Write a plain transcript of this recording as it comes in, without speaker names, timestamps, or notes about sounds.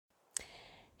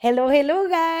Hello, hello,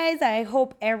 guys. I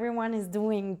hope everyone is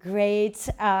doing great.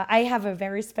 I have a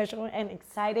very special and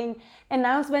exciting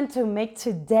announcement to make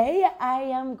today. I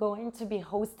am going to be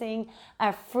hosting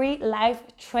a free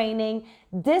live training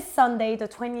this Sunday, the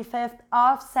 25th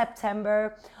of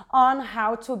September, on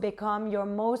how to become your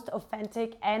most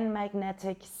authentic and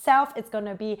magnetic self. It's going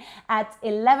to be at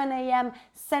 11 a.m.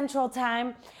 Central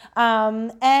Time.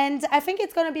 And I think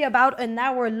it's going to be about an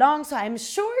hour long, so I'm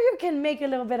sure you can make a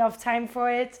little bit of time for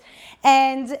it.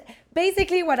 And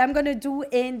basically, what I'm going to do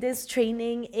in this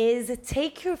training is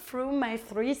take you through my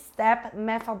 3-step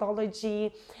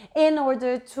methodology in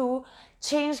order to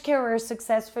change career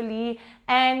successfully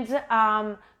and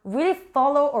really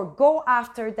follow or go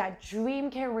after that dream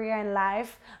career in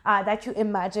life that you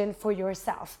imagine for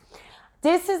yourself.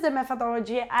 This is the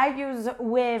methodology I use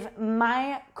with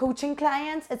my coaching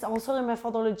clients. It's also the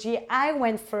methodology I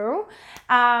went through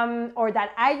or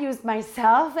that I used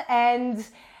myself. And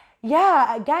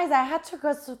yeah, guys, I had to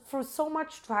go through so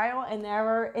much trial and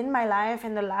error in my life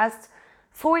in the last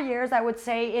 4 years, I would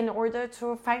say, in order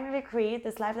to finally create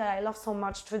this life that I love so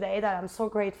much today, that I'm so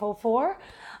grateful for.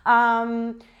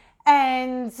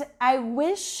 And I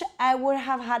wish I would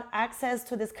have had access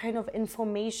to this kind of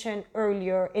information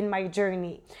earlier in my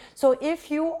journey. So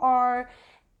if you are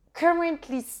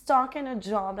currently stuck in a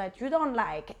job that you don't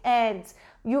like and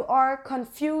you are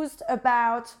confused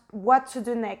about what to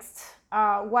do next,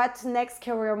 what next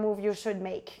career move you should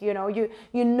make, you know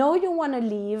you want to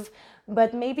leave,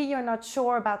 but maybe you're not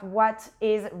sure about what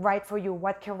is right for you,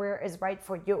 what career is right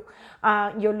for you.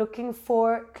 You're looking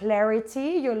for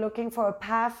clarity, you're looking for a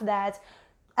path that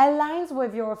aligns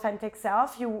with your authentic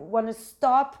self. You want to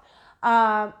stop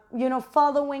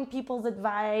following people's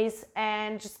advice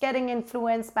and just getting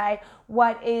influenced by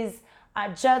what is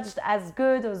judged as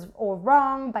good or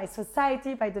wrong by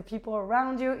society, by the people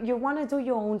around you. You want to do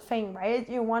your own thing, right?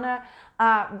 You want to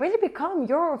really become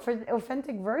your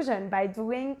authentic version by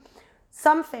doing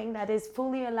something that is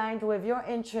fully aligned with your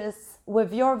interests,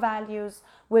 with your values,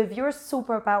 with your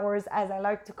superpowers, as I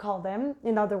like to call them.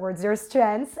 In other words, your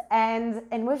strengths, and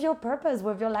with your purpose,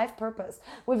 with your life purpose,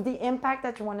 with the impact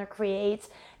that you want to create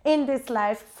in this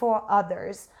life for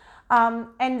others.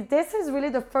 And this is really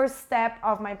the first step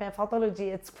of my methodology.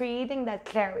 It's creating that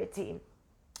clarity.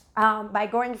 By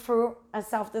going through a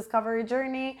self-discovery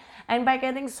journey and by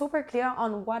getting super clear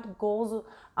on what goals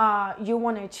you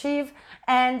want to achieve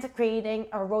and creating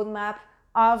a roadmap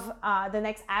of the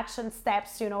next action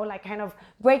steps, like kind of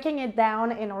breaking it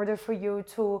down in order for you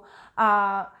to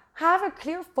have a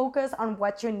clear focus on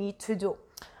what you need to do.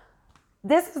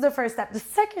 This is the first step. The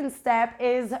second step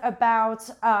is about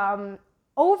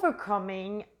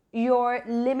overcoming your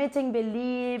limiting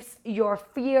beliefs, your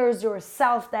fears, your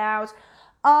self-doubt,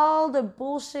 all the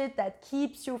bullshit that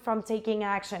keeps you from taking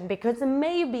action. Because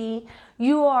maybe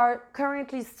you are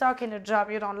currently stuck in a job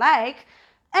you don't like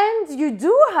and you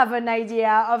do have an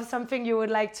idea of something you would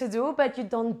like to do, but you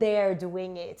don't dare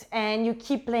doing it. And you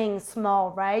keep playing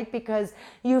small, right? Because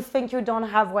you think you don't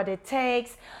have what it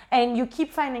takes and you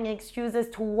keep finding excuses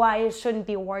to why it shouldn't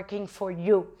be working for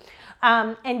you.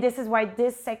 And this is why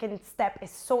this second step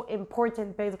is so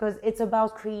important, because it's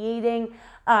about creating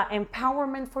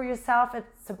empowerment for yourself.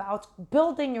 It's about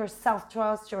building your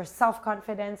self-trust, your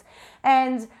self-confidence,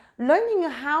 and learning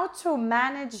how to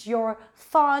manage your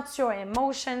thoughts, your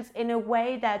emotions in a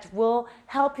way that will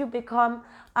help you become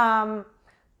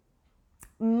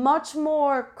much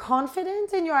more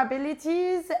confident in your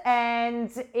abilities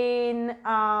and in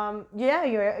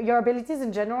your abilities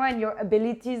in general, and your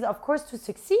abilities, of course, to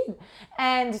succeed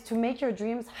and to make your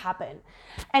dreams happen.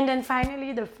 And then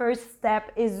finally, the first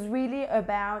step is really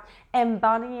about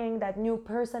embodying that new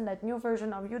person, that new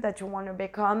version of you that you want to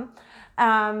become,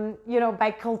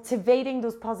 by cultivating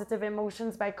those positive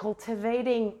emotions, by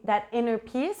cultivating that inner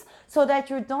peace, so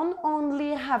that you don't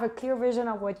only have a clear vision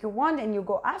of what you want and you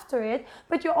go after it,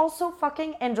 but you also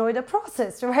fucking enjoy the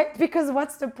process, right? Because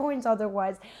what's the point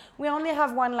otherwise? We only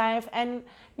have one life, and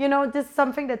this is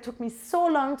something that took me so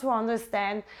long to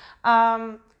understand.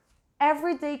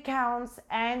 Every day counts,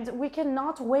 and we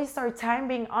cannot waste our time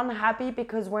being unhappy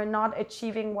because we're not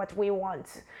achieving what we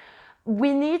want.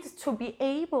 We need to be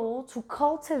able to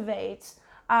cultivate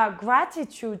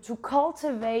gratitude, to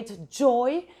cultivate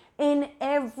joy in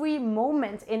every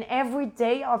moment, in every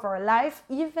day of our life,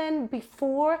 even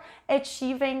before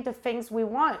achieving the things we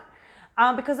want.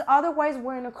 Because otherwise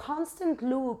we're in a constant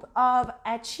loop of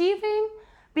achieving,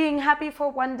 being happy for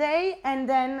one day, and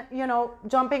then,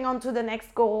 jumping onto the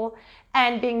next goal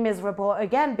and being miserable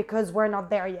again because we're not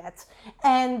there yet.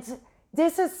 And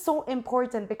this is so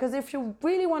important, because if you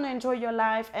really want to enjoy your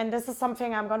life, and this is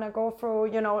something I'm going to go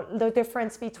through, the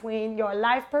difference between your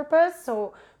life purpose,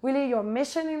 so really your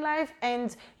mission in life,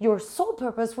 and your soul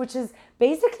purpose, which is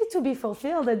basically to be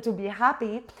fulfilled and to be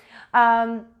happy.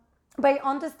 By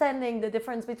understanding the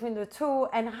difference between the two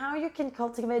and how you can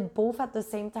cultivate both at the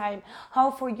same time,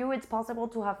 how for you it's possible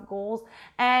to have goals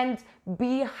and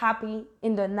be happy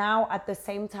in the now at the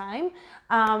same time.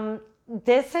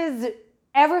 This is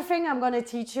everything I'm going to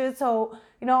teach you. So,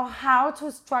 how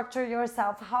to structure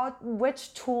yourself,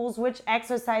 which tools, which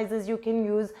exercises you can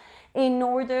use in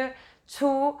order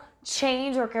to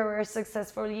change your career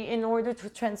successfully, in order to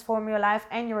transform your life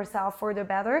and yourself for the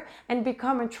better and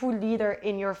become a true leader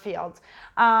in your field.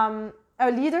 A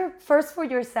leader first for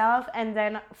yourself and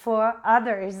then for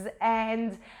others.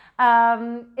 And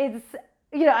it's,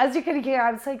 as you can hear,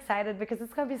 I'm so excited because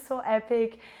it's going to be so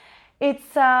epic.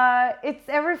 It's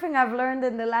everything I've learned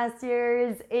in the last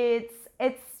years.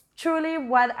 It's truly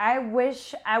what I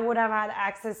wish I would have had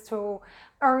access to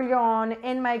early on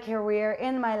in my career,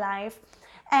 in my life.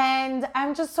 And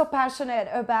I'm just so passionate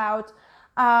about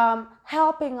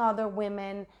helping other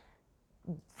women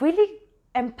really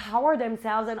empower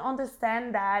themselves and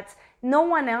understand that no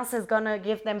one else is gonna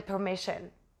give them permission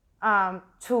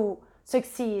to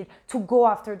succeed, to go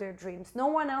after their dreams. No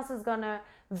one else is gonna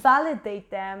validate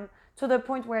them to the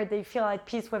point where they feel at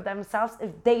peace with themselves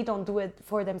if they don't do it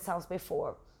for themselves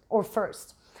before or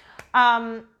first.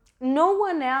 No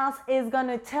one else is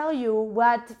gonna tell you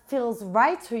what feels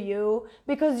right to you,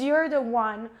 because you're the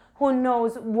one who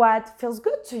knows what feels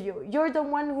good to you. You're the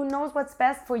one who knows what's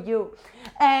best for you.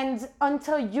 And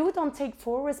until you don't take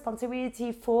full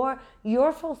responsibility for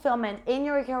your fulfillment in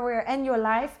your career and your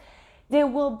life, there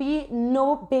will be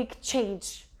no big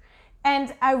change.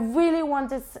 And I really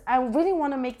want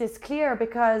to make this clear,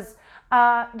 because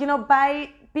by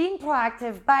being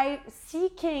proactive, by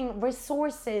seeking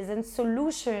resources and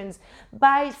solutions,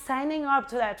 by signing up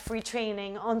to that free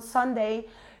training on Sunday,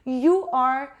 you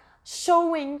are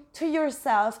showing to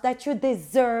yourself that you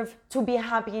deserve to be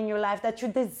happy in your life, that you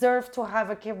deserve to have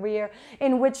a career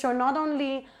in which you're not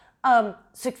only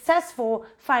successful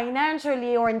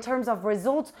financially or in terms of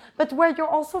results, but where you're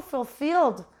also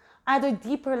fulfilled at a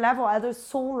deeper level, at a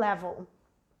soul level.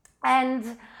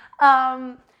 And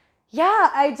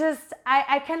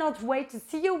I cannot wait to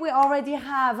see you. We already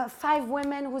have 5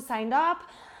 women who signed up.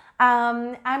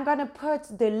 I'm gonna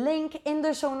put the link in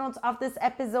the show notes of this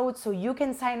episode so you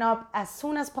can sign up as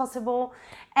soon as possible.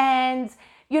 And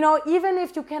even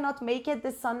if you cannot make it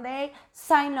this Sunday,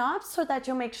 sign up so that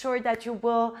you make sure that you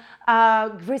will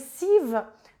receive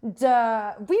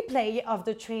the replay of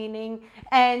the training,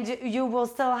 and you will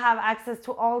still have access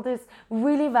to all this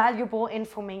really valuable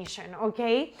information.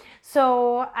 Okay,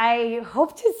 so I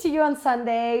hope to see you on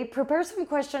Sunday. Prepare some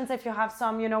questions if you have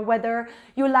some, whether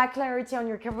you lack clarity on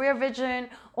your career vision,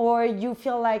 or you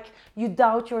feel like you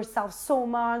doubt yourself so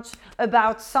much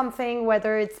about something,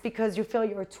 whether it's because you feel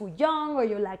you're too young, or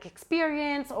you lack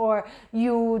experience, or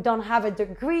you don't have a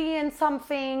degree in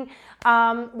something,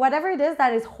 whatever it is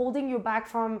that is holding you back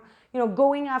from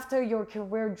going after your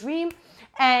career dream.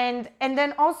 And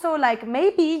then also, like,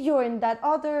 maybe you're in that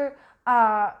other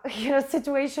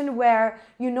situation where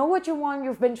you know what you want,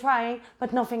 you've been trying,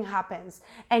 but nothing happens,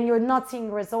 and you're not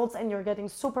seeing results, and you're getting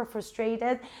super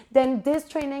frustrated. Then this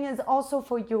training is also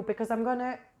for you, because I'm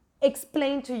gonna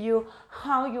explain to you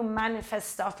how you manifest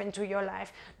stuff into your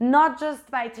life, not just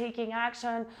by taking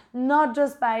action, not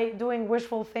just by doing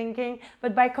wishful thinking,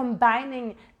 but by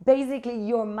combining basically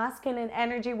your masculine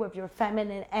energy with your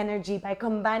feminine energy, by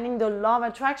combining the law of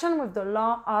attraction with the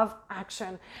law of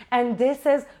action. And this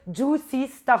is juicy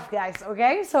stuff, guys.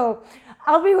 Okay, so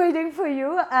I'll be waiting for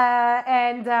you,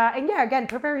 and yeah, again,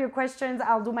 prepare your questions.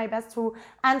 I'll do my best to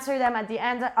answer them at the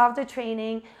end of the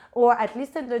training, or at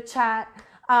least in the chat.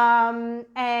 And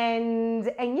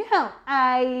yeah,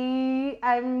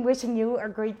 I'm wishing you a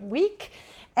great week.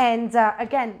 And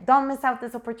again, don't miss out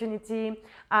this opportunity.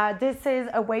 This is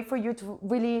a way for you to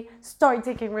really start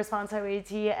taking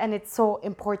responsibility, and it's so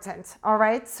important. All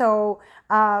right, so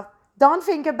don't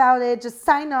think about it. Just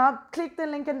sign up. Click the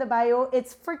link in the bio.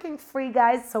 It's freaking free,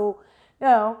 guys. So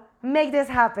make this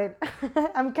happen.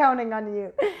 I'm counting on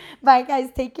you. Bye,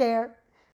 guys. Take care.